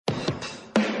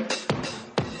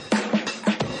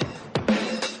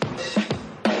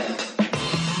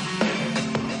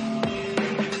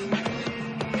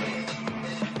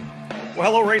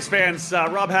Well, hello, race fans.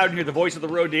 Rob Howden here, the voice of the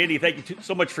Road to Indy. Thank you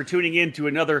so much for tuning in to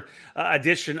another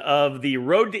edition of the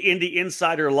Road to Indy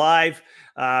Insider Live.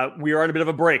 We are on a bit of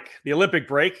a break, the Olympic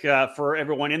break for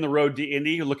everyone in the Road to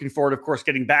Indy. Looking forward, of course,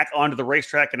 getting back onto the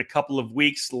racetrack in a couple of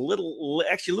weeks. A little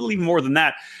even more than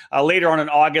that. Later on in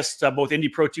August, both Indy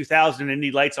Pro 2000 and Indy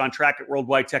Lights on track at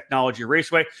Worldwide Technology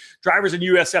Raceway. Drivers in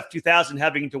USF2000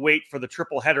 having to wait for the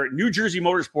triple header at New Jersey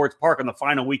Motorsports Park on the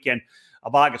final weekend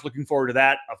of August. Looking forward to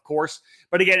that, of course.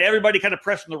 But again, everybody kind of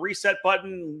pressing the reset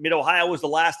button. Mid-Ohio was the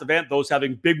last event. Those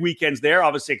having big weekends there.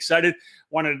 Obviously excited.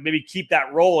 Want to maybe keep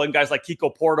that rolling. Guys like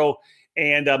Kiko Porto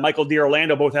and Michael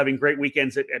D'Orlando both having great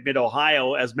weekends at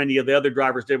Mid-Ohio, as many of the other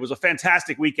drivers did. It was a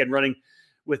fantastic weekend running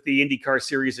with the IndyCar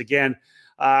Series again.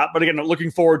 But again, looking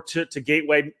forward to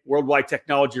Gateway Worldwide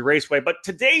Technology Raceway. But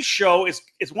today's show is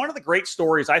one of the great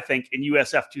stories, I think, in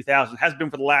USF 2000. Has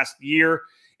been for the last year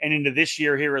and into this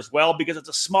year here as well, because it's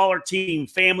a smaller team,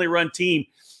 family-run team.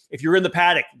 If you're in the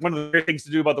paddock, one of the great things to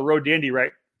do about the Road to Indy,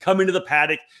 right? Come into the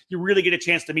paddock, you really get a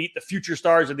chance to meet the future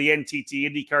stars of the NTT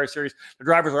IndyCar Series. The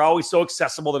drivers are always so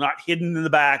accessible. They're not hidden in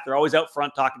the back. They're always out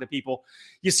front talking to people.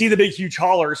 You see the big, huge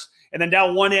haulers, and then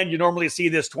down one end, you normally see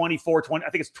this 24 or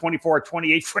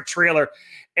 28-foot trailer,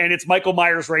 and it's Michael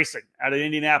Myers Racing out of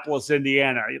Indianapolis,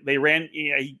 Indiana. They ran,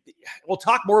 we'll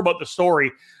talk more about the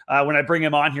story when I bring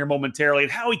him on here momentarily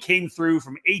and how he came through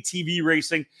from ATV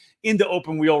racing into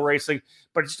open wheel racing.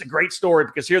 But it's just a great story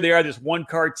because here they are, this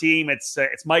one-car team. It's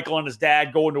Michael and his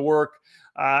dad going to work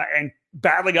and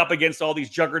battling up against all these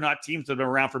juggernaut teams that have been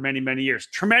around for many, many years.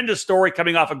 Tremendous story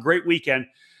coming off a great weekend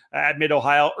at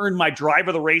Mid-Ohio. Earned my drive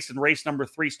of the race in race number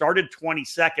 3. Started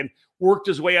 22nd, worked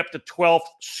his way up to 12th.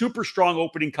 Super strong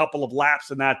opening couple of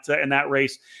laps in that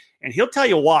race. And he'll tell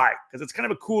you why, because it's kind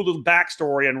of a cool little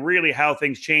backstory on really how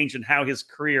things changed and how his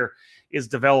career is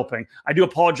developing. I do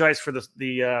apologize for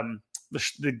the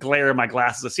glare in my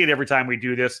glasses. I see it every time we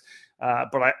do this,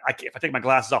 but if I take my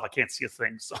glasses off, I can't see a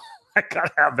thing. So I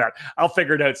gotta have that. I'll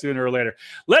figure it out sooner or later.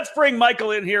 Let's bring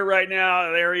Michael in here right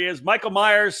now. There he is, Michael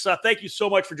Myers. Thank you so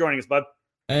much for joining us, bud.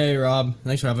 Hey, Rob.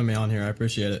 Thanks for having me on here. I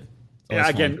appreciate it. Yeah,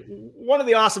 again, one of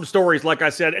the awesome stories, like I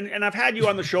said, and I've had you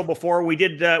on the show before. We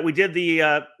did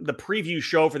the preview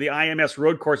show for the IMS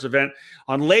Road Course event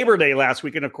on Labor Day last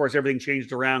week, and of course, everything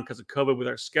changed around because of COVID with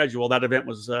our schedule. That event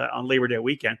was on Labor Day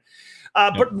weekend.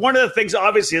 But one of the things,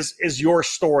 obviously, is your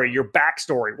story, your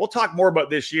backstory. We'll talk more about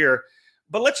this year,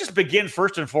 but let's just begin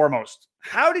first and foremost.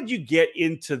 How did you get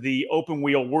into the open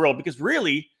wheel world? Because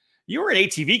really, you were an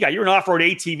ATV guy. You were an off-road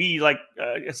ATV, like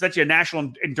essentially a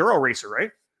national enduro racer,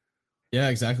 right? Yeah,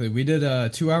 exactly. We did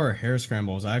 2-hour hare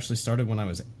scrambles. I actually started when I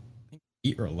was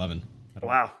 8 or 11. I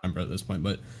don't remember at this point,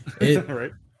 but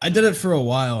right. I did it for a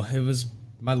while. It was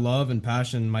my love and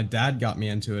passion. My dad got me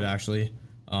into it, actually.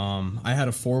 I had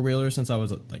a 4-wheeler since I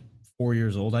was like 4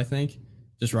 years old, I think,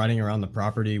 just riding around the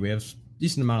property. We have a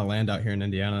decent amount of land out here in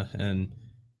Indiana, and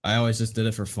I always just did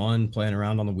it for fun, playing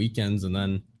around on the weekends. And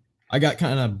then I got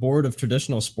kind of bored of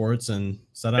traditional sports and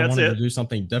said I wanted to do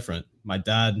something different. My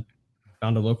dad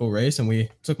found a local race, and we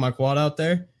took my quad out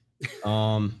there,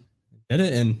 did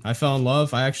it, and I fell in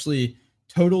love. I actually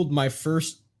totaled my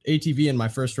first ATV in my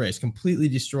first race, completely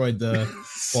destroyed the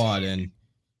quad, and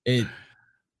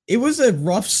it was a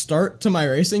rough start to my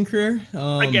racing career.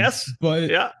 I guess. But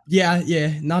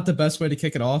yeah, not the best way to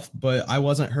kick it off, but I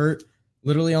wasn't hurt.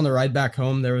 Literally on the ride back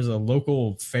home, there was a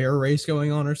local fair race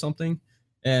going on or something,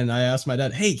 and I asked my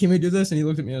dad, "Hey, can we do this?" And he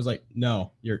looked at me and was like,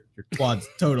 "No, your quad's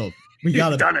totaled. We got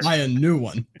to buy a new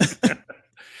one."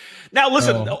 Now,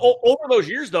 listen, over those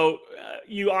years, though,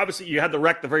 you had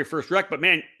the very first wreck, but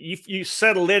man, you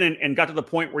settled in and got to the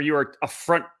point where you were a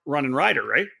front running rider,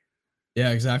 right?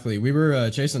 Yeah, exactly. We were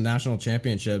chasing national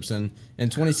championships, and in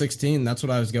 2016, that's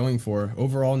what I was going for.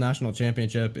 Overall national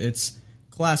championship. It's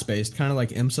class-based, kind of like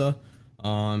IMSA.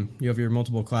 You have your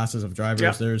multiple classes of drivers.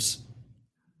 Yeah. There's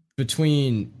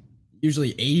between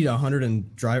usually 80 to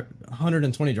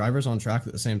 120 drivers on track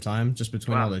at the same time, just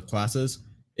between all the classes.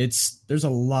 There's a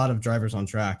lot of drivers on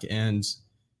track, and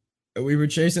we were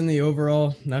chasing the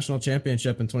overall national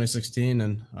championship in 2016,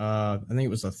 and I think it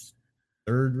was the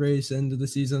third race into the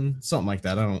season, something like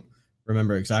that. I don't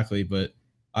remember exactly, but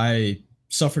I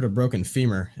suffered a broken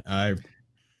femur. I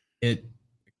hit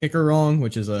a kicker wrong,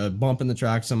 which is a bump in the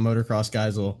track. Some motocross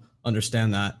guys will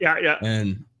understand that. Yeah.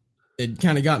 And it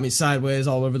kind of got me sideways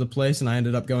all over the place, and I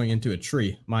ended up going into a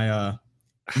tree. My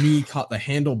knee caught the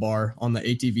handlebar on the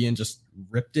ATV and just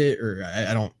ripped it, or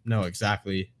I don't know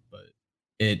exactly, but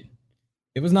it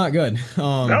was not good.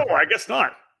 No, I guess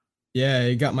not. Yeah,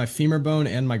 it got my femur bone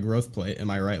and my growth plate in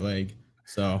my right leg.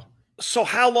 So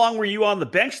how long were you on the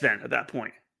bench then at that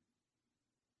point?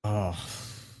 Oh,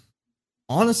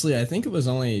 Honestly, I think it was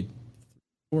only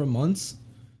 4 months.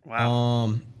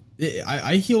 Wow.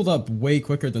 I healed up way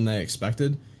quicker than they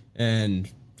expected, and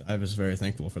I was very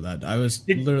thankful for that. I was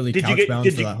Did literally did you couch get bound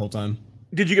did for you that whole time.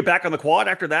 did you get back on the quad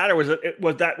after that, or was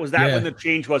that when Yeah. the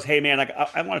change was, hey man,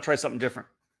 I want to try something different?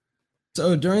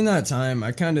 So during that time,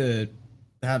 I kind of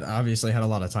had a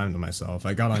lot of time to myself.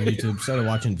 I got on YouTube, started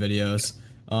watching videos.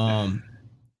 Um,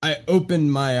 I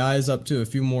opened my eyes up to a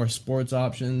few more sports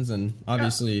options, and Yeah,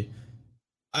 obviously,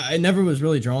 I never was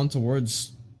really drawn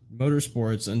towards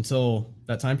motorsports until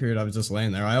that time period. I was just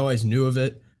laying there. I always knew of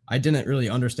it. I didn't really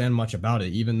understand much about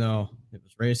it, even though it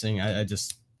was racing. I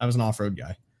was an off road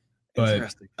guy, but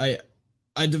interesting.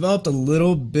 I developed a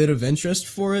little bit of interest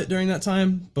for it during that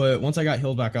time. But once I got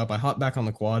healed back up, I hopped back on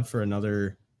the quad for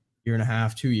another year and a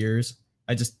half, 2 years.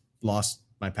 I just lost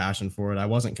my passion for it. I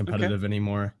wasn't Okay. competitive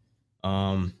anymore.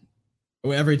 Um,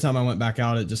 every time I went back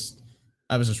out,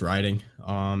 I was just riding.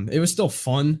 It was still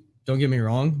fun. Don't get me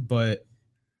wrong, but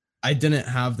I didn't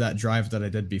have that drive that I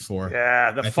did before.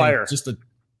 Yeah, the I think fire.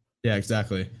 yeah,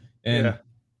 exactly. Yeah, And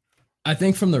I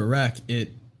think from the wreck,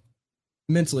 it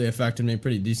mentally affected me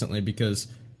pretty decently because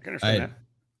I can understand I that.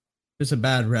 it's a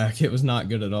bad wreck. It was not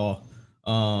good at all.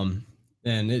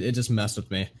 And it just messed with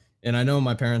me. And I know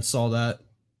my parents saw that,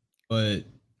 but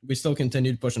we still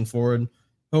continued pushing forward,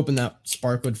 hoping that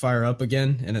spark would fire up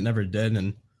again, and it never did.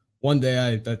 And one day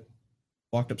I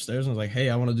walked upstairs and was like, "Hey,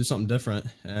 I want to do something different."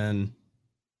 And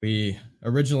we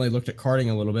originally looked at karting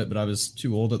a little bit, but I was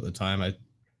too old at the time. I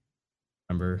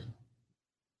remember a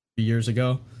few years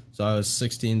ago, so I was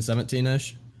 16,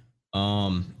 17ish.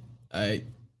 I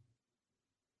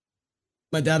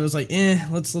My dad was like,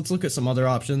 let's look at some other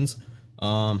options.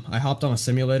 I hopped on a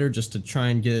simulator just to try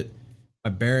and get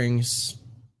my bearings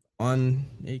on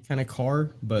a kind of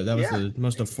car, but that was Yeah, the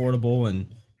most affordable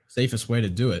and safest way to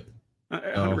do it. So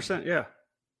 100%. Yeah.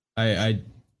 I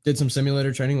did some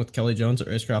simulator training with Kelly Jones at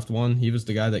Racecraft One. He was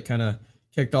the guy that kind of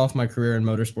kicked off my career in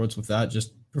motorsports with that,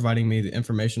 just providing me the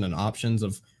information and options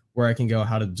of where I can go,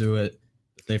 how to do it,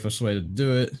 the safest way to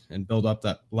do it, and build up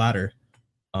that ladder.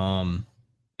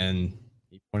 And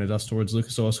he pointed us towards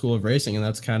Lucas Oil School of Racing, and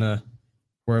that's kind of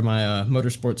where my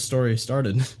motorsports story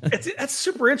started. That's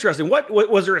super interesting. What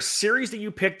was there a series that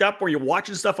you picked up where you're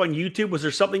watching stuff on YouTube? Was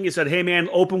there something you said, "Hey man,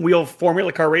 open wheel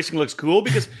Formula car racing looks cool"?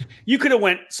 Because you could have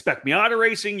went Spec Miata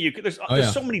racing. Oh There's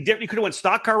yeah. so many different. You could have went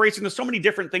stock car racing. There's so many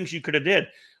different things you could have did.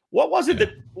 Yeah.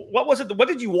 What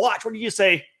did you watch? What did you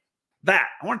say? That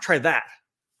I want to try that.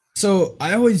 So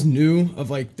I always knew of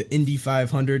like the Indy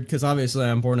 500 because obviously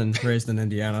I'm born and raised in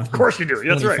Indiana. Of course you do.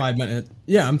 That's right.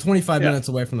 I'm 25 Yeah. minutes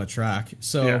away from the track. Yeah.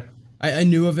 So I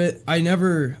knew of it. I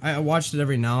watched it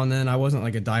every now and then. I wasn't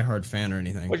like a diehard fan or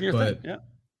anything, What's your thing? but Yeah.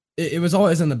 it was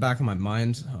always in the back of my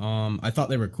mind. I thought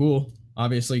they were cool.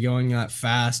 Obviously going that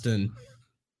fast and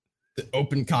the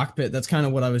open cockpit, that's kind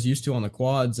of what I was used to on the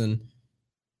quads. And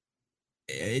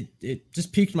it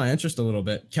just piqued my interest a little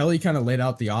bit. Kelly kind of laid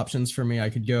out the options for me. I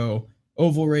could go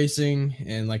oval racing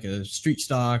and like a street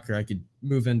stock, or I could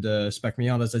move into Spec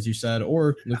Miatas, as you said,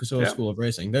 or Lucas Oil Yeah. School of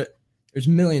Racing. There's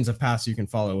millions of paths you can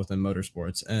follow within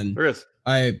motorsports, and There is.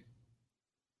 I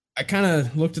I kind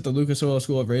of looked at the Lucas Oil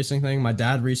School of Racing thing. My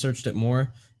dad researched it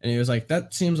more, and he was like,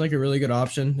 "That seems like a really good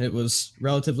option." It was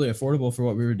relatively affordable for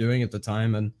what we were doing at the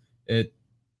time, and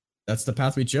that's the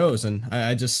path we chose. And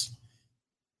I just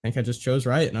think I just chose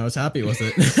right, and I was happy with so,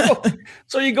 it.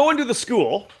 so you go into the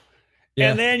school, and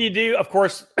Yeah. then you do, of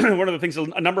course, one of the things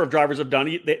a number of drivers have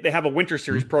done. They have a winter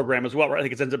series Mhm. program as well, right? I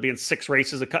think it ends up being 6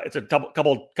 races. It's a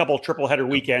couple triple header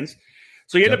weekends.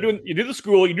 So you end up Yep. you do the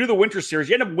school, you do the winter series,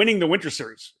 you end up winning the winter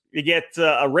series. You get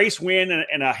a race win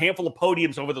and a handful of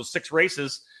podiums over those 6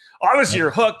 races. Obviously, Yep.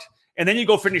 you're hooked, and then you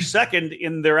go finish second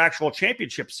in their actual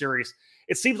championship series.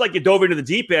 It seems like you dove into the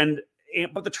deep end,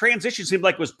 but the transition seemed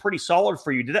like it was pretty solid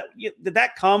for you. Did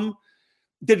that come?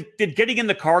 Did getting in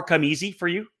the car come easy for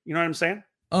you? You know what I'm saying?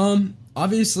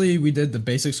 Obviously we did the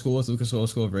basic school with Lucas Oil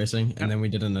School of Racing, Yeah. and then we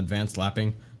did an advanced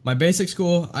lapping. My basic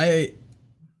school,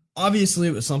 obviously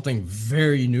it was something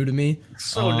very new to me.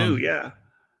 So new, yeah.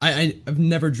 I've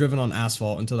never driven on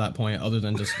asphalt until that point, other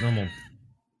than just normal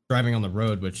driving on the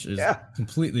road, which is Yeah.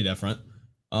 completely different.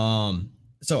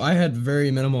 So I had very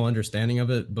minimal understanding of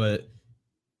it, but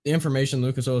the information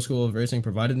Lucas Oil School of Racing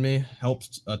provided me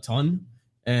helped a ton,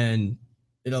 and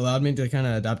it allowed me to kind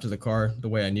of adapt to the car the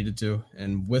way I needed to.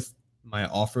 And with my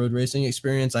off-road racing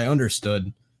experience, I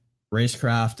understood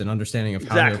racecraft and understanding of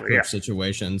how to Exactly. Yeah. approach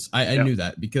situations. I Yeah. knew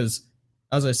that because,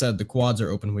 as I said, the quads are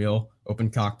open wheel, open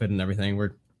cockpit, and everything.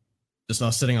 We're just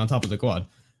not sitting on top of the quad.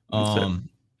 That's it.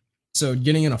 So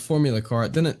getting in a Formula car,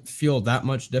 it didn't feel that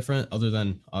much different, other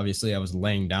than obviously I was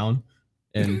laying down,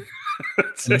 and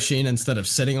machine instead of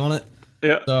sitting on it.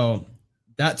 Yeah. So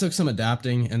that took some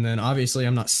adapting. And then obviously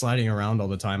I'm not sliding around all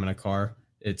the time in a car.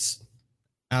 It's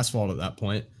asphalt at that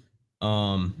point.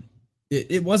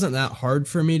 It wasn't that hard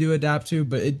for me to adapt to,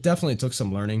 but it definitely took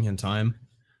some learning and time.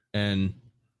 And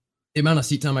the amount of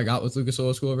seat time I got with Lucas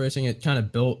Oil School of Racing, it kind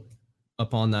of built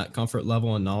upon that comfort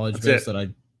level and knowledge base that I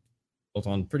built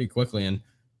on pretty quickly. And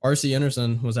RC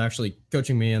Anderson was actually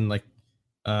coaching me in like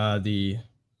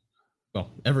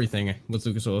everything with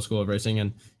Lucas Oil School of Racing,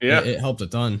 and it helped a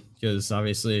ton because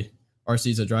obviously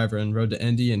RC's a driver and Road to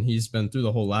Indy, and he's been through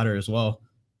the whole ladder as well.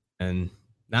 And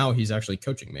now he's actually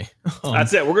coaching me.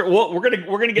 That's it. We're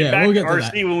gonna get back to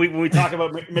RC when we talk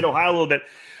about Mid Ohio a little bit.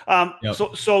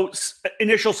 So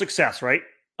initial success, right?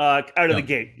 Out of the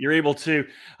gate, you're able to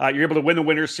win the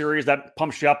Winners Series. That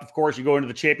pumps you up. Of course, you go into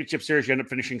the Championship Series. You end up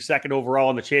finishing second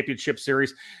overall in the Championship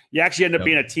Series. You actually end up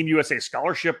being a Team USA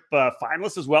scholarship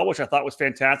finalist as well, which I thought was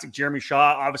fantastic. Jeremy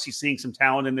Shaw obviously seeing some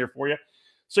talent in there for you.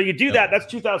 So you do that. That's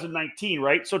 2019,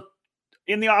 right? So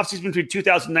in the offseason between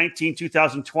 2019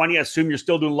 2020, I assume you're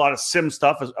still doing a lot of sim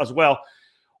stuff as well.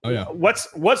 Oh yeah.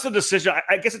 What's the decision?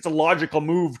 I guess it's a logical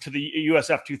move to the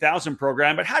USF2000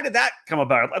 program, but how did that come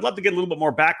about? I'd love to get a little bit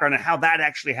more background on how that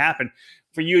actually happened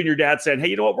for you and your dad saying, hey,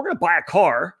 you know what? We're going to buy a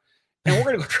car and we're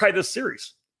going to go try this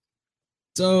series.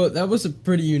 So that was a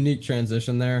pretty unique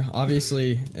transition there.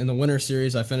 Obviously, in the Winter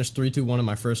Series, I finished 3-2-1 in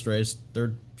my first race,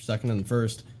 third, second, and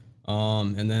first.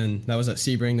 And then that was at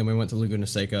Sebring. Then we went to Laguna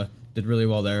Seca, did really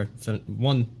well there,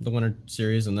 won the Winter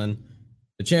Series, and then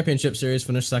the Championship Series,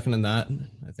 finished second in that.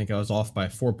 I think I was off by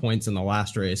 4 points in the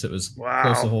last race. It was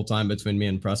close the whole time between me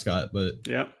and Prescott, but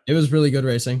it was really good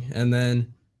racing. And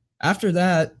then after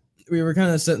that, we were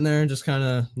kind of sitting there and just kind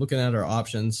of looking at our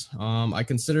options. I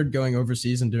considered going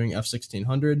overseas and doing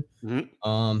F1600.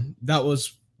 That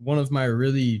was one of my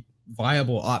really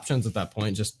viable options at that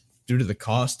point, just due to the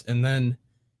cost. And then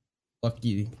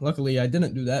luckily I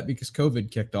didn't do that because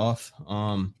COVID kicked off.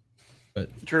 But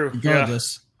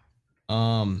regardless,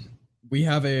 we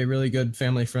have a really good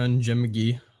family friend, Jim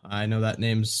McGee. I know that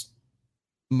name's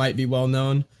might be well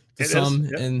known to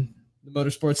some in the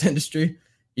motorsports industry.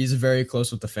 He's very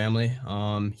close with the family.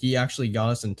 He actually got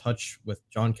us in touch with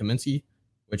John Kaminsky,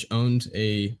 which owned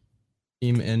a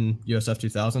team in USF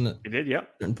 2000 at a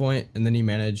certain point, and then he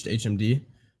managed HMD.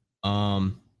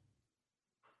 John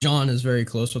is very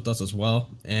close with us as well,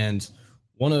 and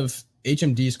one of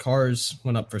HMD's cars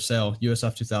went up for sale,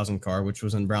 USF 2000 car, which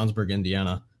was in Brownsburg,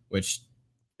 Indiana, which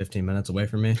 15 minutes away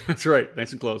from me. That's right.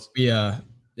 Nice and close.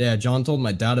 John told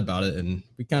my dad about it, and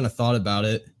we kind of thought about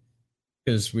it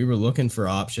because we were looking for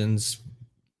options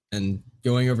and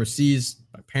going overseas.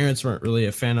 My parents weren't really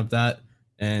a fan of that,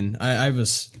 and I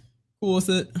was cool with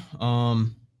it.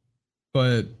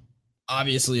 But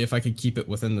obviously, if I could keep it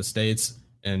within the States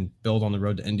and build on the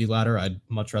Road to Indy ladder, I'd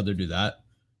much rather do that.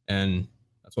 And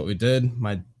that's what we did.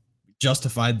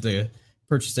 Justified the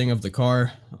purchasing of the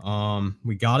car.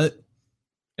 We got it.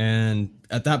 And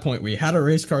at that point, we had a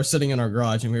race car sitting in our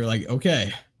garage, and we were like,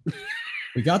 okay,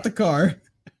 we got the car.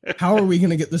 How are we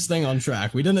going to get this thing on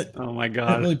track? We didn't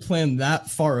really plan that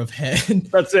far ahead.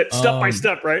 That's it. Step by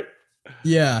step, right?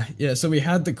 Yeah. So we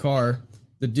had the car.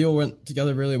 The deal went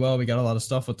together really well. We got a lot of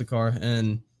stuff with the car,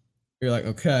 and we were like,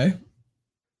 okay,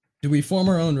 do we form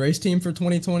our own race team for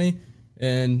 2020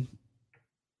 and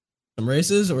some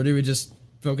races, or do we just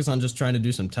focus on just trying to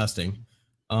do some testing?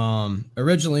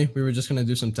 Originally, we were just going to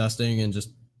do some testing and just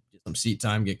get some seat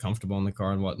time, get comfortable in the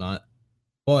car and whatnot.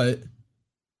 But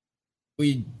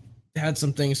we had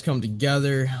some things come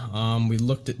together. We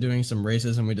looked at doing some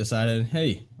races, and we decided,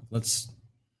 hey, let's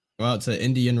go out to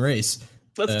Indy and race.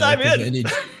 Let's dive in.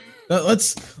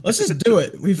 Let's just do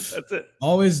it. We've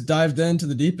always dived into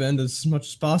the deep end as much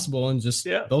as possible and just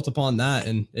built upon that.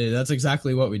 And that's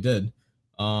exactly what we did.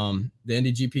 The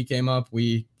Indy GP came up.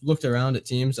 We looked around at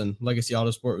teams, and Legacy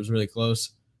Autosport was really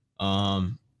close. I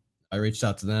reached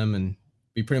out to them, and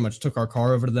we pretty much took our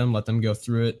car over to them, let them go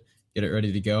through it, get it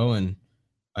ready to go. And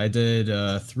I did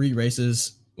 3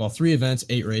 events,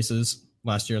 8 races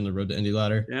last year on the Road to Indy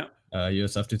ladder.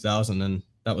 USF 2000, and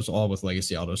that was all with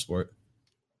Legacy Autosport.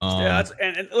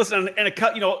 And listen, and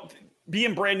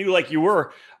being brand new like you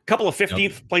were, a couple of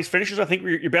 15th place finishes. I think were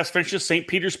your best finishes. St.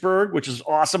 Petersburg, which is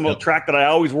awesome. A track that I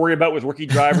always worry about with rookie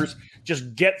drivers.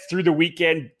 Just get through the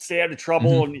weekend, stay out of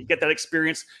trouble, and you get that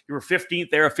experience. You were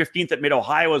 15th there, 15th at Mid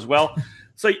Ohio as well.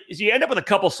 So you end up with a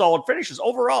couple solid finishes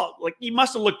overall. Like, you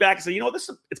must have looked back and said,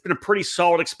 it's been a pretty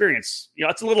solid experience.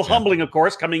 It's a little humbling, of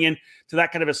course, coming in to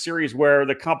that kind of a series where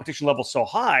the competition level is so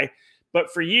high.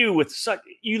 But for you,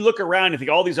 you look around and think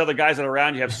all these other guys that are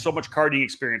around you have so much karting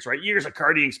experience, right? Years of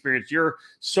karting experience. You're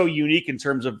so unique in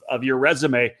terms of your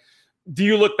resume. Do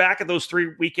you look back at those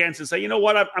 3 weekends and say, you know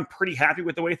what, I'm pretty happy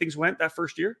with the way things went that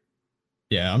first year?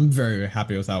 Yeah, I'm very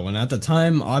happy with that one. At the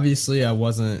time, obviously, I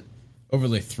wasn't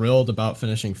overly thrilled about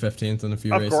finishing 15th in a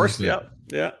few races. Of course,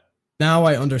 yeah. Now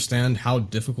I understand how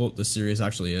difficult the series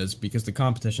actually is because the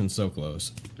competition's so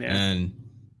close. Yeah. And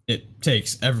it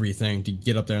takes everything to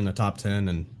get up there in the top 10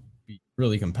 and be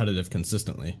really competitive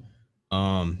consistently.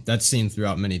 That's seen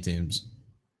throughout many teams.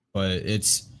 But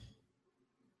it's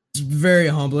very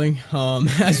humbling,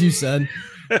 as you said.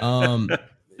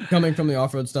 Coming from the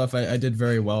off-road stuff, I did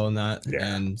very well in that.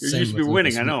 Yeah. And you used to be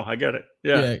winning. I know. I get it.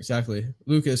 Yeah, exactly.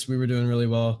 Lucas, we were doing really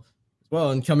well as well.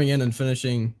 And coming in and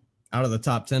finishing out of the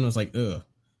top 10 was like, ugh,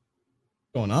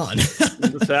 what's going on?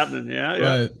 What's happening?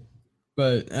 Yeah.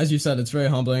 But as you said, it's very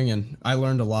humbling, and I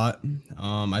learned a lot.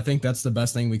 I think that's the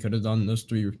best thing we could have done in those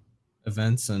 3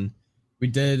 events. And we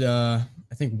did, I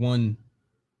think, 1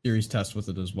 series test with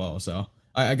it as well. So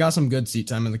I got some good seat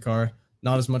time in the car.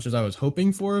 Not as much as I was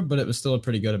hoping for, but it was still a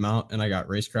pretty good amount. And I got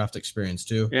racecraft experience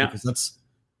too, because that's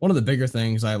one of the bigger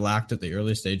things I lacked at the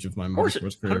early stage of my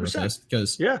motorsports career with this.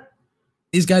 Because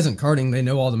these guys in karting, they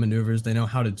know all the maneuvers, they know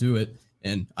how to do it.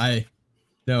 And I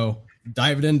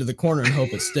dive it into the corner and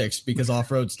hope it sticks because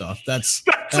off-road stuff. That's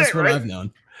what right? I've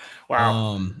known.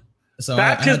 Wow. So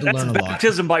I had to learn a lot.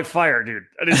 Baptism by fire, dude.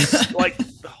 It is like,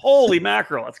 holy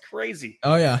mackerel. That's crazy.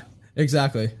 Oh yeah.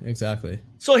 Exactly.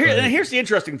 So here's the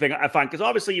interesting thing I find, because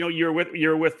obviously, you're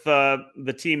with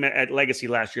the team at Legacy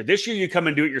last year. This year, you come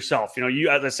and do it yourself. You,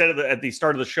 as I said at the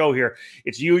start of the show here,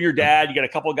 it's you and your dad. You got a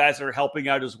couple of guys that are helping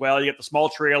out as well. You got the small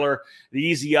trailer, the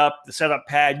easy up, the setup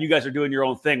pad. You guys are doing your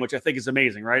own thing, which I think is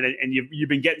amazing, right? And you've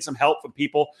been getting some help from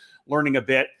people, learning a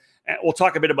bit. And we'll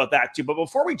talk a bit about that too. But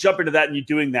before we jump into that and you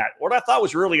doing that, what I thought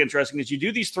was really interesting is you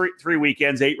do these three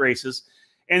weekends, 8 races,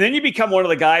 and then you become one of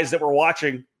the guys that we're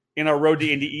watching in our Road to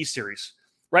Indy E Series,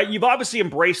 right? You've obviously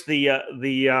embraced the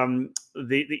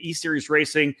E Series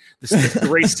racing, the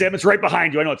race sim. It's right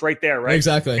behind you. I know it's right there, right?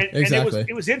 Exactly. And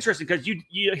it was interesting because you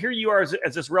here you are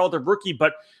as this relative rookie,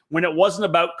 but when it wasn't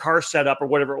about car setup or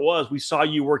whatever it was, we saw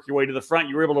you work your way to the front.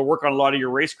 You were able to work on a lot of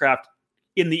your racecraft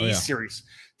in the E Series.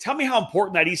 Tell me how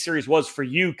important that E Series was for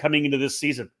you coming into this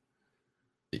season.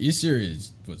 The E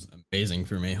Series was amazing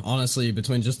for me, honestly.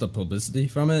 Between just the publicity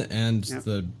from it and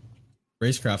the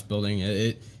racecraft building,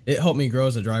 it helped me grow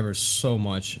as a driver so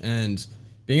much, and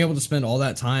being able to spend all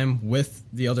that time with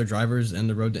the other drivers and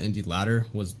the Road to Indy ladder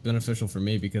was beneficial for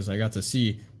me because I got to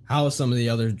see how some of the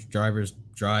other drivers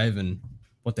drive and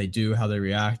what they do, how they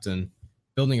react, and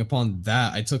building upon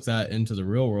that, I took that into the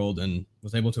real world and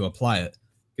was able to apply it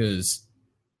because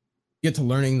you get to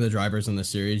learning the drivers in the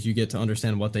series, you get to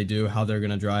understand what they do, how they're going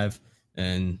to drive,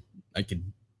 and I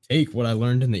could take what I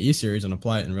learned in the E Series and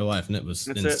apply it in real life, and it was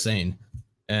insane.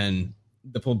 And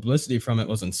the publicity from it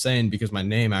was insane because my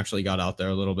name actually got out there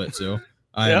a little bit too.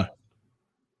 I'm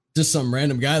just some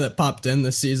random guy that popped in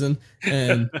this season,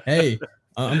 and hey,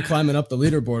 I'm climbing up the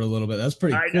leaderboard a little bit. That's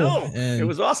pretty cool. I know. And it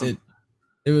was awesome.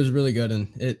 It was really good,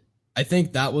 and I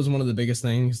think that was one of the biggest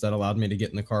things that allowed me to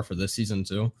get in the car for this season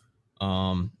too.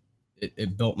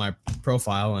 It built my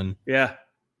profile and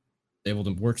able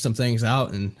to work some things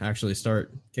out and actually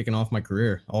start kicking off my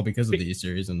career, all because of the E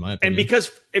Series, in my opinion.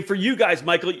 And for you guys,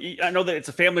 Michael, I know that it's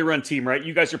a family-run team, right?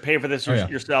 You guys are paying for this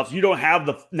yourselves. You don't have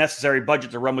the necessary budget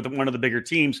to run with one of the bigger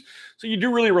teams, so you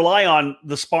do really rely on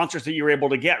the sponsors that you're able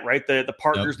to get, right? The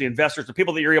partners, the investors, the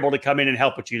people that you're able to come in and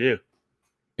help what you do.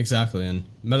 Exactly, and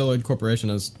Metalloid Corporation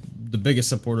is the biggest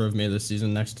supporter of me this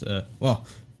season. Next to,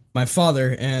 my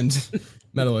father and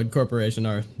Metalloid Corporation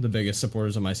are the biggest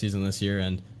supporters of my season this year,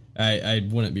 and I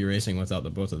wouldn't be racing without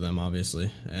the both of them,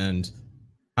 obviously. And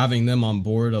having them on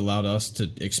board allowed us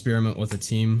to experiment with a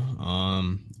team,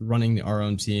 running our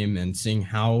own team and seeing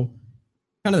how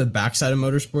kind of the backside of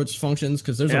motorsports functions,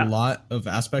 because there's a lot of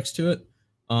aspects to it.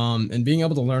 And being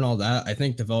able to learn all that, I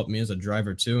think, developed me as a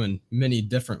driver too in many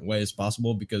different ways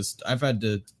possible, because I've had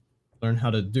to learn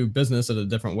how to do business in a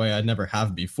different way I'd never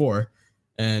have before.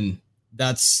 And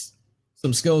that's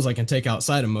some skills I can take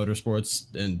outside of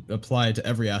motorsports and apply to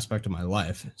every aspect of my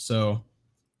life. So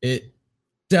it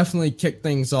definitely kicked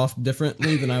things off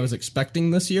differently than I was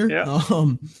expecting this year.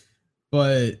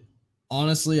 But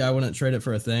honestly, I wouldn't trade it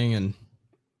for a thing. And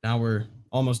now we're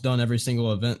almost done every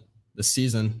single event this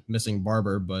season, missing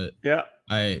Barber. But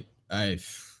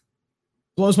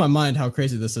blows my mind how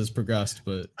crazy this has progressed.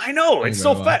 But I know doing it's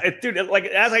very so well. fat, dude. Like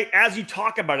as you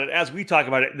talk about it, as we talk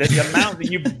about it, the amount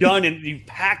that you've done and you've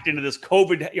packed into this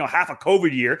COVID, half a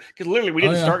COVID year, because literally we Oh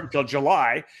didn't yeah, start until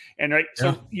July, and right.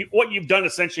 yeah. So what you've done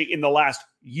essentially in the last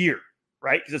year,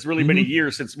 right? Because it's really been a Hmm.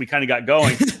 year since we kind of got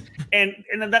going, and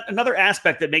then another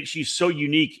aspect that makes you so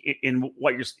unique in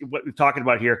what we're talking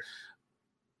about here.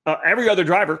 Probably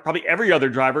every other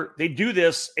driver, they do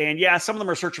this. And yeah, some of them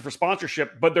are searching for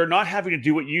sponsorship, but they're not having to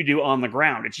do what you do on the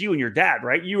ground. It's you and your dad,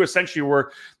 right? You essentially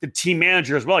were the team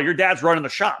manager as well. Your dad's running the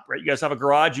shop, right? You guys have a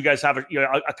garage, you guys have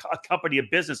a company, a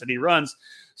business that he runs.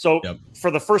 So Yep. for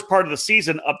the first part of the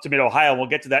season up to Mid-Ohio, we'll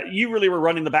get to that. You really were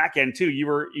running the back end too. You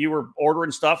were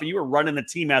ordering stuff and you were running the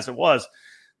team as it was.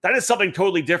 That is something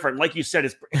totally different. Like you said,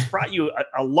 it's brought you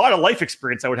a lot of life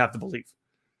experience, I would have to believe.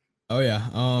 Oh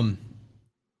yeah.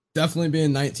 Definitely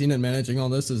being 19 and managing all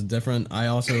this is different. I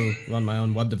also run my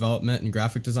own web development and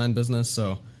graphic design business,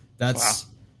 so that's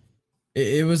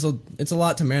Wow. it's a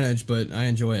lot to manage, but I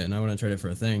enjoy it and I want to trade it for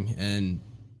a thing. And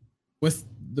with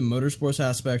the motorsports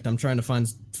aspect, I'm trying to find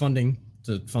funding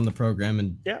to fund the program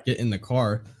and Yeah. get in the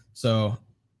car. So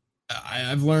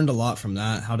I've learned a lot from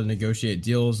that, how to negotiate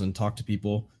deals and talk to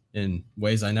people in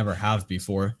ways I never have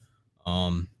before.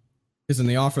 Because in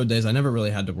the off-road days, I never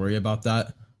really had to worry about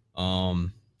that.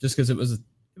 Just because it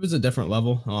was a different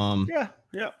level. Yeah.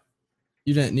 Yeah.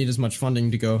 You didn't need as much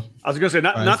funding to go. I was going to say,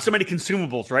 not, Right. not so many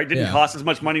consumables, right? Didn't Yeah. cost as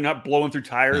much money, not blowing through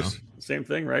tires. No. Same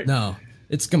thing, right? No,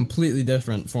 it's a completely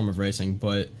different form of racing.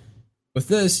 But with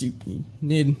this, you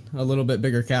need a little bit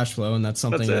bigger cash flow, and that's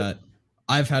something that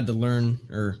I've had to learn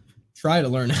or try to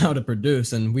learn how to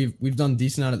produce. And we've done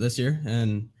decent at it this year,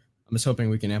 and I'm just hoping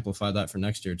we can amplify that for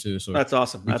next year too. So That's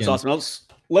awesome. That's awesome.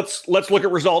 Let's look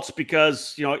at results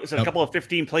because it's a Yep. couple of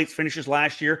 15 place finishes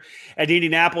last year at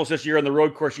Indianapolis this year on the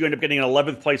road course. You end up getting an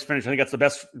 11th place finish. I think that's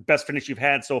the best finish you've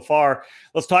had so far.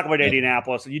 Let's talk about Yep.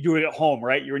 Indianapolis. You do it at home,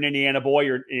 right? You're an Indiana boy.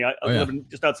 You're living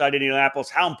just outside Indianapolis.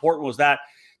 How important was that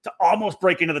to almost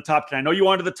break into the top 10? I know you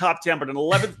wanted the top 10, but an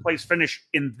 11th place finish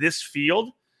in this field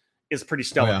is pretty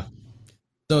stellar. Oh, yeah.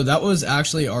 So that was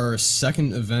actually our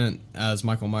second event as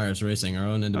Michael Myers Racing, our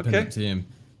own independent team.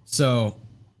 So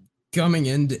coming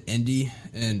into Indy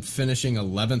and finishing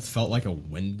 11th felt like a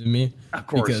win to me. Of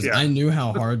course, because yeah. I knew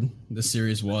how hard the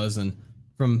series was. And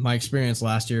from my experience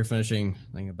last year, finishing,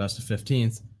 I think, a best of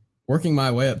 15th, working my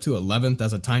way up to 11th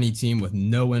as a tiny team with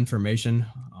no information,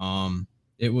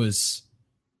 it was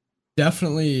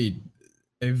definitely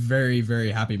a very, very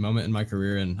happy moment in my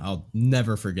career, and I'll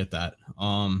never forget that.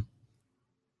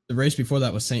 The race before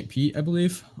that was St. Pete, I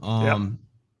believe.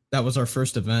 That was our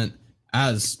first event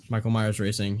as Michael Myers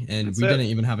Racing, and we didn't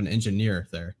even have an engineer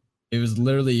there. It was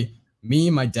literally me,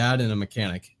 my dad, and a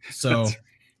mechanic. So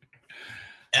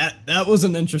that was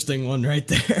an interesting one right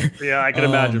there. Yeah, I can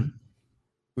imagine.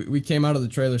 We came out of the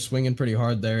trailer swinging pretty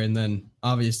hard there, and then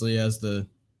obviously as the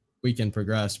weekend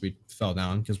progressed, we fell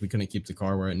down because we couldn't keep the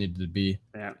car where it needed to be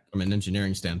from an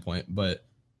engineering standpoint. But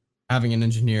having an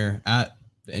engineer at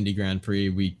the Indy Grand Prix,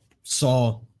 we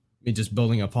saw me just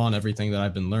building upon everything that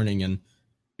I've been learning, and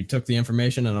we took the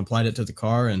information and applied it to the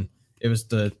car, and it was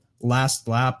the last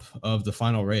lap of the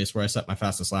final race where I set my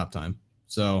fastest lap time.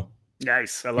 So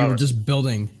nice. I love it. We were just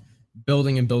building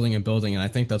and building and building, and I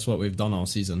think that's what we've done all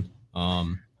season.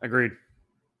 Agreed.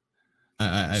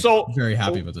 I'm very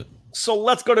happy with it. So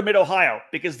let's go to Mid-Ohio,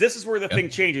 because this is where the thing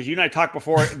changes. You and I talked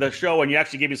before the show, and you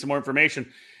actually gave me some more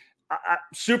information. I'm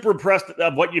super impressed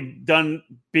of what you've done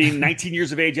being 19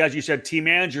 years of age, as you said, team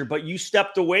manager, but you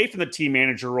stepped away from the team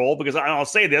manager role because I'll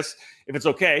say this, if it's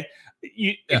okay.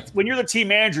 When you're the team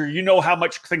manager, you know how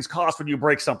much things cost when you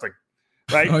break something,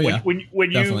 right? Oh, yeah.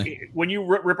 When you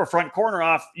rip a front corner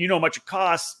off, you know how much it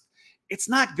costs. It's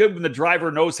not good when the driver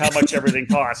knows how much everything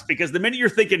costs, because the minute you're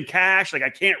thinking cash, like I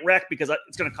can't wreck because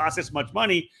it's going to cost this much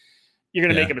money, you're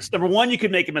going to make a mistake. Number one, you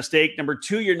could make a mistake. Number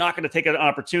two, you're not going to take an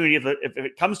opportunity. If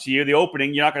it comes to you, the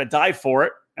opening, you're not going to dive for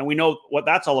it. And we know what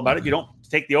that's all about. If you don't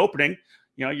take the opening,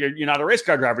 you're not a race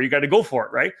car driver. You got to go for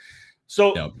it, right?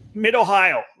 So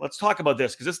Mid-Ohio, let's talk about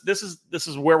this, because this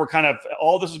is where we're kind of,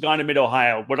 all this has gone to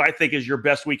Mid-Ohio. What I think is your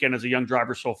best weekend as a young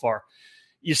driver so far.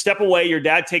 You step away, your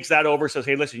dad takes that over, says,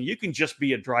 hey, listen, you can just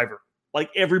be a driver like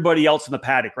everybody else in the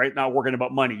paddock, right? Not worrying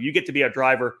about money. You get to be a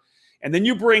driver. And then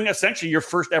you bring essentially your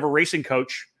first ever racing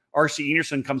coach, R.C.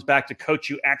 Enerson, comes back to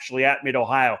coach you actually at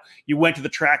Mid-Ohio. You went to the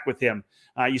track with him.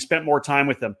 You spent more time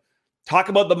with him. Talk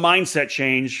about the mindset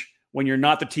change when you're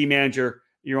not the team manager.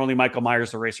 You're only Michael Myers,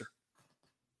 the racer.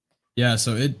 Yeah,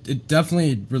 so it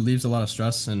definitely relieves a lot of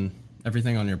stress and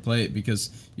everything on your plate, because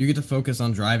you get to focus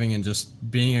on driving and just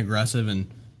being aggressive and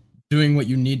doing what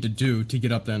you need to do to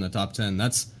get up there in the top 10.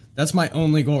 That's That's my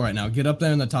only goal right now. Get up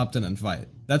there in the top 10 and fight.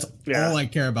 That's all I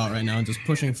care about right now, and just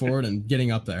pushing forward and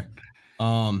getting up there.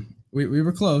 We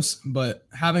were close, but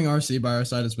having RC by our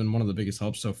side has been one of the biggest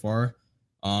helps so far.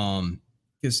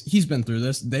 Because he's been through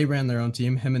this. They ran their own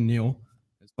team, him and Neil,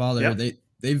 his father.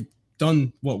 They've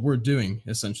done what we're doing,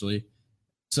 essentially.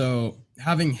 So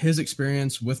having his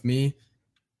experience with me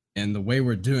and the way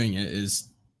we're doing it is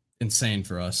insane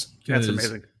for us. That's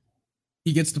amazing.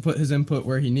 He gets to put his input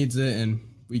where he needs it, and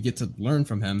we get to learn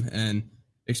from him. And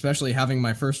especially having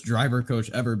my first driver coach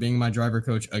ever, being my driver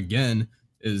coach again,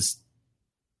 is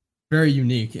very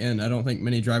unique. And I don't think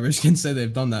many drivers can say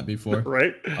they've done that before.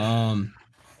 Right.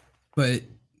 But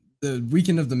the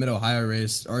weekend of the Mid-Ohio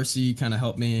race, RC kind of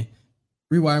helped me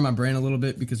rewire my brain a little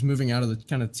bit, because moving out of the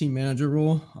kind of team manager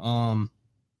role,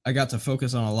 I got to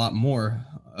focus on a lot more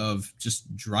of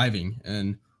just driving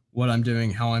and what I'm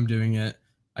doing, how I'm doing it.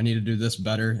 I need to do this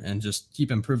better and just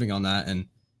keep improving on that. And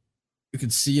you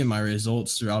could see in my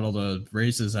results throughout all the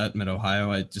races at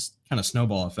Mid-Ohio, I just kind of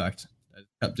snowball effect. I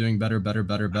kept doing better.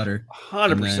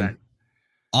 100%.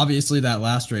 Obviously, that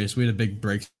last race, we had a big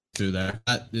breakthrough there.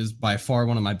 That is by far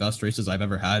one of my best races I've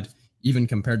ever had, even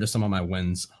compared to some of my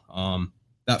wins.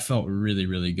 That felt really,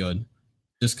 really good,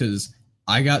 just because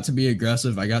I got to be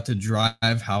aggressive. I got to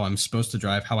drive how I'm supposed to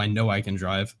drive, how I know I can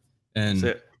drive.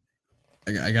 And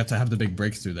I got to have the big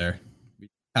breakthrough there. We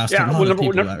passed a lot of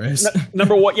people that race.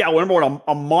 Number one,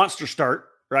 a monster start,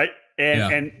 right?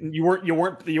 And you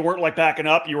weren't like backing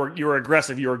up. You were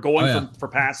aggressive. You were going for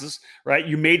passes, right?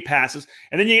 You made passes,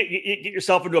 and then you get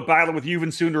yourself into a battle with Yuvan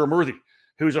Sundaramurthy,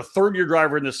 who's a third-year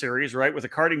driver in the series, right, with a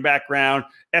karting background,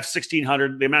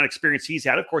 F1600, the amount of experience he's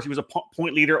had. Of course, he was a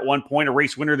point leader at one point, a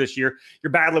race winner this year.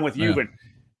 You're battling with Yuvan.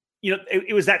 You know,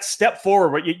 it was that step forward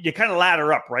where you kind of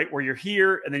ladder up, right, where you're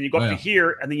here, and then you go up to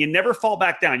here, and then you never fall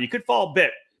back down. You could fall a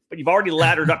bit, but you've already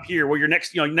laddered up here where you're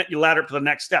next, you ladder up to the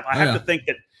next step. I have to think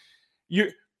that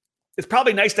it's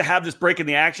probably nice to have this break in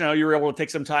the action. I know you were able to take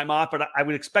some time off, but I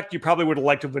would expect you probably would have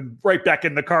liked to have been right back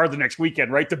in the car the next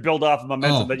weekend, right, to build off the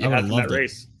momentum that you had from that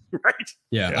race. Right?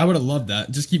 Yeah, I would have loved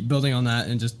that. Just keep building on that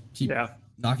and just keep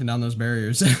knocking down those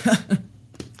barriers.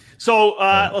 So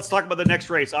let's talk about the next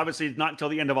race. Obviously, it's not until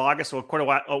the end of August, so quite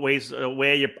a ways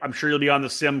away. I'm sure you'll be on the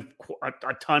sim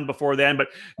a ton before then. But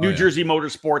New Jersey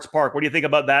Motorsports Park, what do you think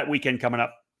about that weekend coming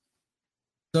up?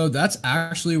 So that's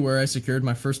actually where I secured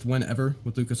my first win ever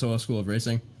with Lucas Oil School of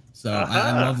Racing. So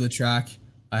I love the track.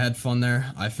 I had fun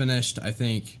there. I finished, I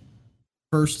think,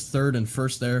 first, third, and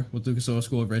first there with Lucas Oil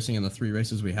School of Racing in the 3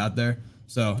 races we had there.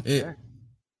 So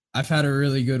I've had a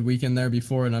really good weekend there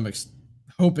before, and I'm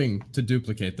hoping to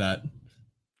duplicate that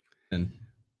in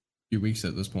a few weeks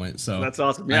at this point. So that's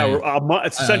awesome. Yeah,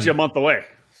 it's essentially a month away.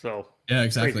 So yeah,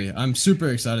 exactly. Crazy. I'm super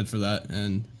excited for that,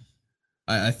 and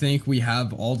I think we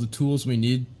have all the tools we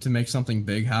need to make something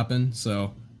big happen.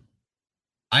 So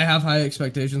I have high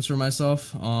expectations for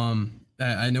myself.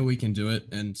 I know we can do it,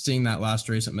 and seeing that last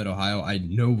race at Mid-Ohio, I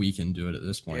know we can do it at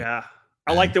this point. Yeah.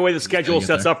 I like the way the schedule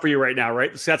sets up for you right now,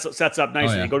 right? It sets up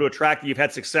nicely. You go to a track that you've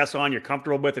had success on, you're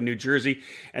comfortable with in New Jersey,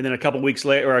 and then a couple weeks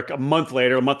later, or a month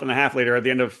and a half later, at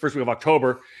the end of the first week of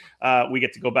October, we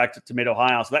get to go back to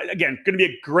Mid-Ohio. So that, again, going to be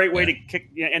a great way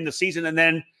to end the season. And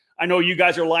then I know you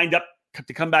guys are lined up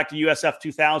to come back to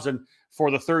USF2000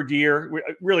 for the third year.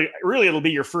 Really, it'll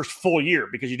be your first full year,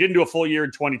 because you didn't do a full year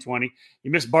in 2020.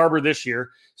 You missed Barber this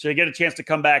year. So you get a chance to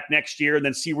come back next year and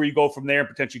then see where you go from there, and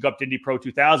potentially go up to Indy Pro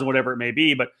 2000, whatever it may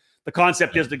be. But the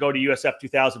concept is to go to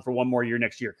USF2000 for one more year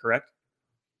next year, correct?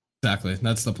 Exactly.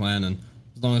 That's the plan. And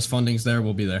as long as funding's there,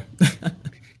 we'll be there.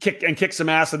 kick some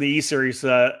ass in the E-Series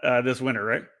this winter,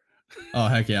 right? Oh,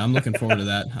 heck yeah. I'm looking forward to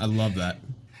that. I love that.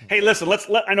 Hey, listen,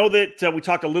 I know that we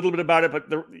talked a little bit about it, but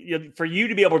for you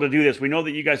to be able to do this, we know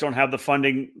that you guys don't have the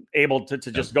funding able to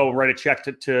just go write a check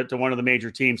to one of the major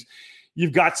teams.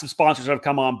 You've got some sponsors that have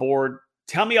come on board.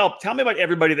 Tell me about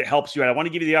everybody that helps you out. I want to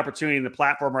give you the opportunity and the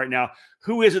platform right now.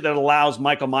 Who is it that allows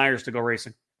Michael Myers to go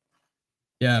racing?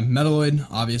 Yeah, Metalloid,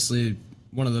 obviously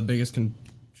one of the biggest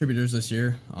contributors this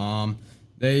year.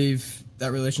 That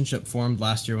relationship formed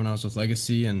last year when I was with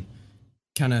Legacy, and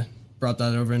kind of brought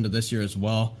that over into this year as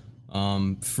well.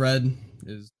 Fred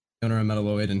is the owner of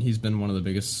Metalloid, and he's been one of the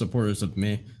biggest supporters of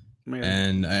me. Man.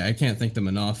 And I can't thank them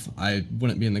enough. I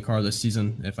wouldn't be in the car this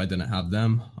season if I didn't have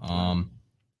them.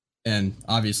 And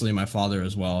obviously my father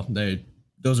as well.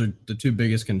 Those are the 2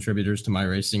 biggest contributors to my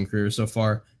racing career so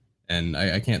far, and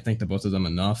I can't thank the both of them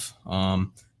enough.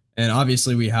 And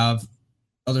obviously we have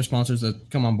other sponsors that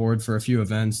come on board for a few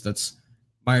events. That's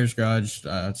Myers Garage.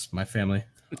 That's my family.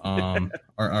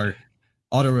 Our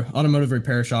automotive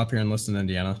repair shop here in Liston,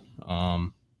 Indiana.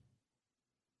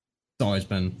 always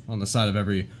been on the side of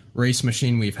every race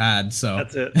machine we've had. So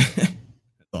that's it.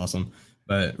 It's awesome.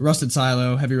 But Rusted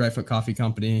Silo, Heavy Right Foot Coffee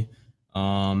Company,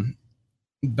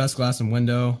 Best Glass and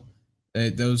Window,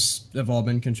 those have all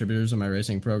been contributors in my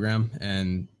racing program.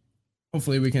 And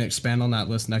hopefully we can expand on that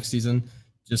list next season,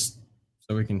 just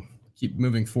so we can keep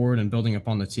moving forward and building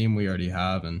upon the team we already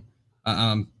have. And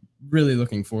I'm really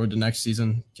looking forward to next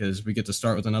season because we get to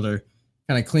start with another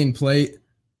kind of clean plate,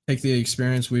 take the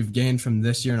experience we've gained from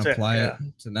this year and apply it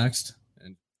to next,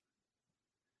 and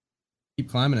keep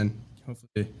climbing and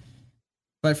hopefully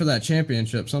fight for that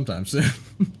championship sometime soon.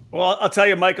 Well, I'll tell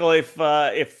you, Michael, if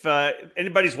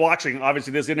anybody's watching,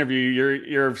 obviously this interview,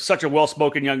 you're such a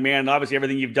well-spoken young man. Obviously,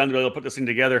 everything you've done to be able to put this thing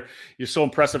together, you're so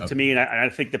impressive to me. And I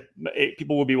think that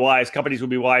people will be wise, companies will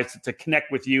be wise to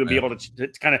connect with you and be able to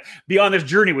kind of be on this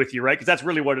journey with you, right? Because that's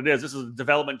really what it is. This is a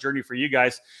development journey for you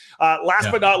guys. Last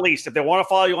but not least, if they want to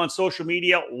follow you on social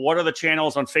media, what are the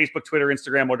channels on Facebook, Twitter,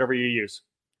 Instagram, whatever you use?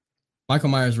 Michael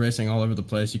Myers Racing all over the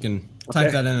place. You can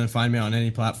type that in and find me on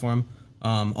any platform.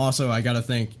 Also, I got to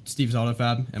thank Steve's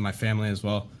Autofab and my family as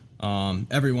well.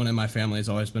 Everyone in my family has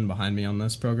always been behind me on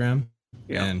this program,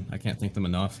 and I can't thank them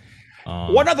enough.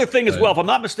 One other thing as well, if I'm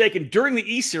not mistaken, during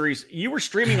the E-Series, you were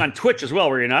streaming on Twitch as well,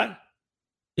 were you not?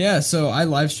 Yeah, so I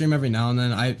live stream every now and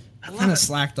then. I kind of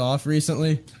slacked off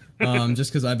recently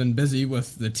just because I've been busy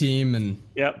with the team and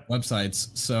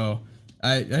websites. So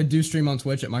I do stream on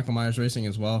Twitch at Michael Myers Racing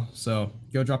as well. So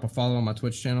go drop a follow on my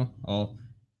Twitch channel.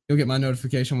 You'll get my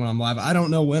notification when I'm live. I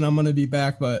don't know when I'm going to be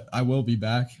back, but I will be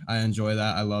back. I enjoy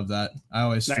that. I love that. I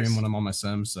always stream when I'm on my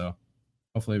sim, so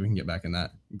hopefully we can get back in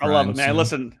that. I love it, man. Soon.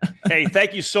 Listen, hey,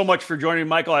 thank you so much for joining me,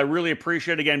 Michael. I really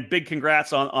appreciate it. Again, big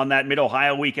congrats on that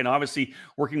Mid-Ohio week. And obviously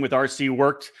working with RC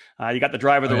worked. You got the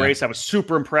driver of the race. I was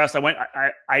super impressed.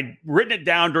 I'd written it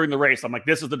down during the race. I'm like,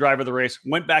 this is the driver of the race.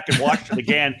 Went back and watched it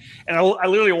again. And I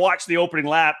literally watched the opening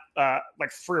lap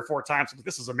like 3 or 4 times.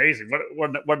 This is amazing.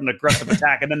 What an aggressive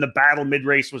attack. And then the battle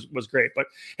mid-race was great. But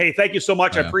hey, thank you so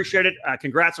much. I appreciate it.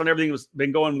 Congrats on everything that's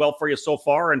been going well for you so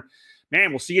far. And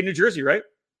man, we'll see you in New Jersey, right?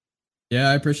 Yeah,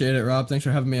 I appreciate it, Rob. Thanks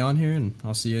for having me on here, and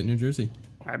I'll see you at New Jersey.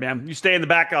 All right, man. You stay in the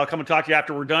back. I'll come and talk to you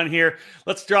after we're done here.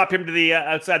 Let's drop him to the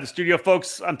outside the studio,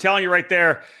 folks. I'm telling you right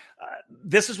there,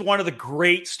 this is one of the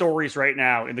great stories right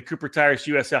now in the Cooper Tires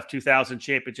USF2000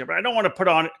 Championship. And I don't want to put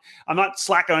on it. I'm not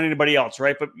slacking on anybody else,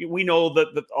 right? But we know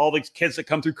that all these kids that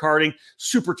come through karting,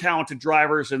 super talented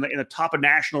drivers in the top of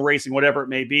national racing, whatever it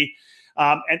may be.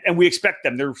 And we expect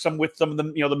them. They're with some of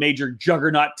them, the major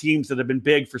juggernaut teams that have been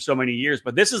big for so many years.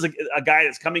 But this is a guy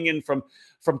that's coming in from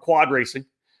quad racing.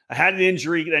 I had an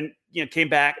injury, then came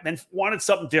back, then wanted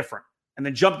something different, and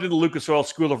then jumped into the Lucas Oil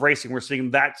School of Racing. We're seeing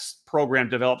that program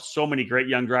develop so many great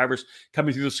young drivers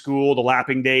coming through the school, the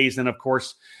lapping days, and of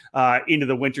course into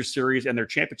the Winter Series and their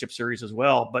championship series as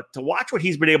well. But to watch what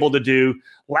he's been able to do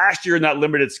last year in that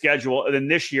limited schedule, and then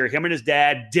this year, him and his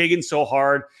dad digging so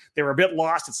hard. They were a bit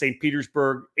lost at St.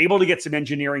 Petersburg, able to get some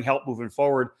engineering help moving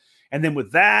forward. And then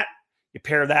with that, you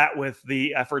pair that with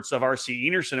the efforts of RC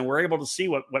Enerson, and we're able to see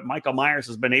what Michael Myers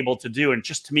has been able to do. And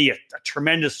just to me, a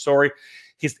tremendous story.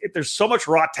 There's so much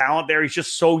raw talent there. He's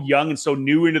just so young and so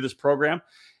new into this program.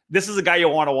 This is a guy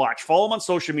you'll want to watch. Follow him on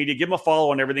social media. Give him a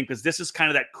follow on everything, because this is kind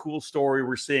of that cool story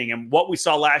we're seeing. And what we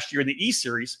saw last year in the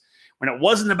E-Series, when it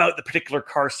wasn't about the particular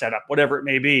car setup, whatever it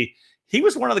may be, he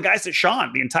was one of the guys that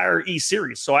shone the entire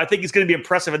E-Series. So I think he's going to be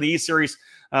impressive in the E-Series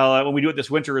when we do it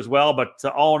this winter as well. But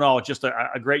all in all, just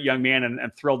a great young man,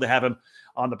 and thrilled to have him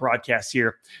on the broadcast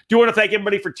here. Do want to thank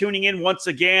everybody for tuning in once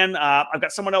again. I've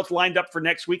got someone else lined up for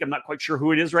next week. I'm not quite sure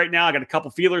who it is right now. I got a couple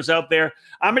feelers out there.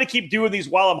 I'm going to keep doing these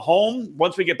while I'm home.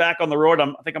 Once we get back on the road,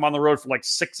 I think I'm on the road for like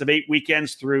 6 of 8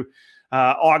 weekends through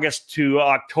August to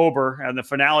October, and the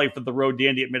finale for the Road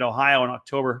Dandy at Mid-Ohio in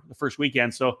October, the first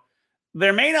weekend. So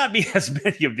there may not be as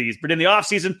many of these, but in the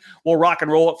offseason, we'll rock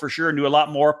and roll it for sure and do a lot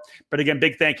more. But again,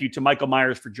 big thank you to Michael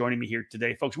Myers for joining me here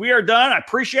today, folks. We are done. I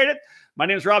appreciate it. My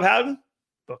name is Rob Howden.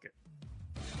 Book it.